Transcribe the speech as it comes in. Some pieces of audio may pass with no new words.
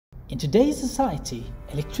In today's society,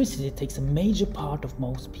 electricity takes a major part of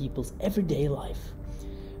most people's everyday life.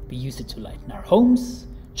 We use it to lighten our homes,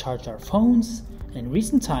 charge our phones, and in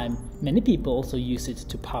recent time, many people also use it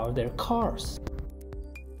to power their cars.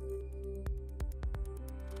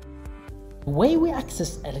 The way we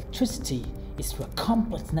access electricity is through a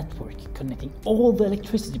complex network connecting all the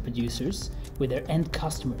electricity producers with their end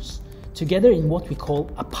customers, together in what we call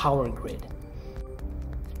a power grid.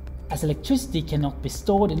 As electricity cannot be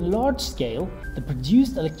stored in large scale, the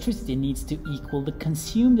produced electricity needs to equal the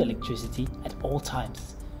consumed electricity at all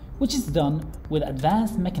times, which is done with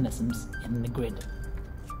advanced mechanisms in the grid.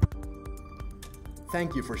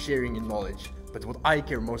 Thank you for sharing your knowledge, but what I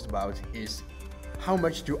care most about is how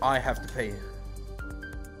much do I have to pay?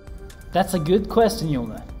 That's a good question,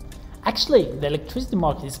 Jone. Actually, the electricity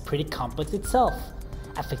market is pretty complex itself,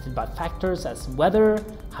 affected by factors as weather,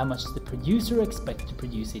 how much the producer expects to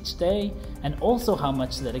produce each day, and also how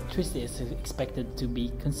much the electricity is expected to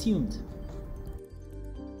be consumed.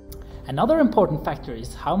 Another important factor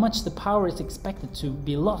is how much the power is expected to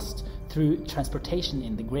be lost through transportation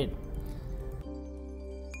in the grid.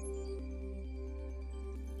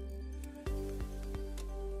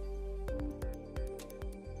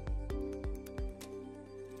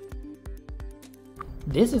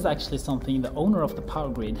 This is actually something the owner of the power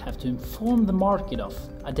grid have to inform the market of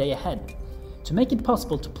a day ahead, to make it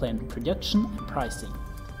possible to plan production and pricing.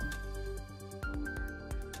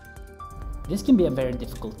 This can be a very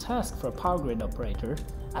difficult task for a power grid operator,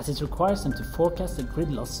 as it requires them to forecast the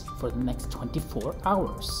grid loss for the next 24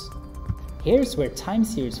 hours. Here's where time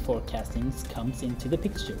series forecasting comes into the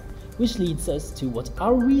picture, which leads us to what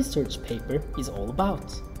our research paper is all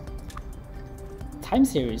about. Time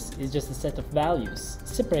series is just a set of values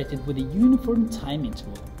separated with a uniform time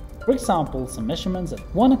interval. For example, some measurements at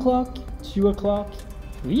 1 o'clock, 2 o'clock,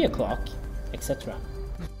 3 o'clock, etc.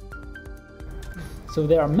 So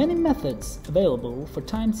there are many methods available for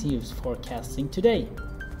time series forecasting today.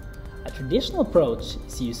 A traditional approach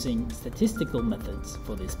is using statistical methods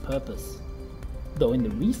for this purpose, though in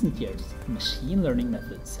the recent years, machine learning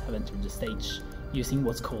methods have entered the stage, using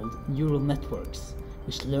what's called neural networks,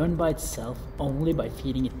 which learn by itself only by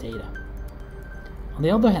feeding it data. On the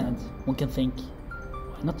other hand, one can think,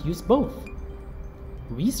 why not use both?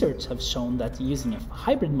 Research has shown that using a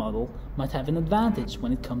hybrid model might have an advantage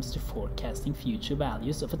when it comes to forecasting future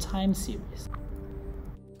values of a time series.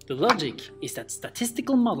 The logic is that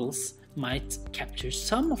statistical models might capture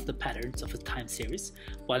some of the patterns of a time series,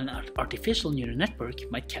 while an artificial neural network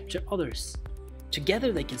might capture others.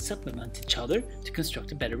 Together they can supplement each other to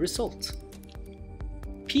construct a better result.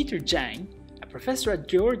 Peter Zhang, a professor at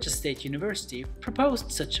Georgia State University, proposed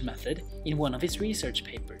such a method in one of his research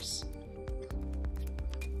papers.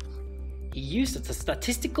 He used a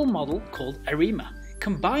statistical model called ARIMA,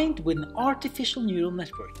 combined with an artificial neural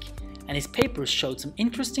network, and his papers showed some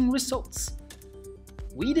interesting results.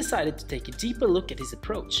 We decided to take a deeper look at his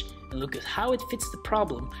approach and look at how it fits the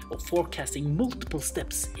problem of forecasting multiple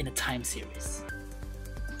steps in a time series.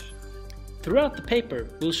 Throughout the paper,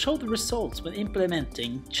 we'll show the results when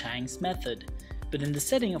implementing Zhang's method, but in the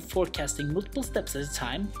setting of forecasting multiple steps at a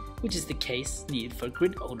time, which is the case needed for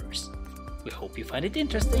grid owners. We hope you find it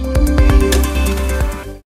interesting.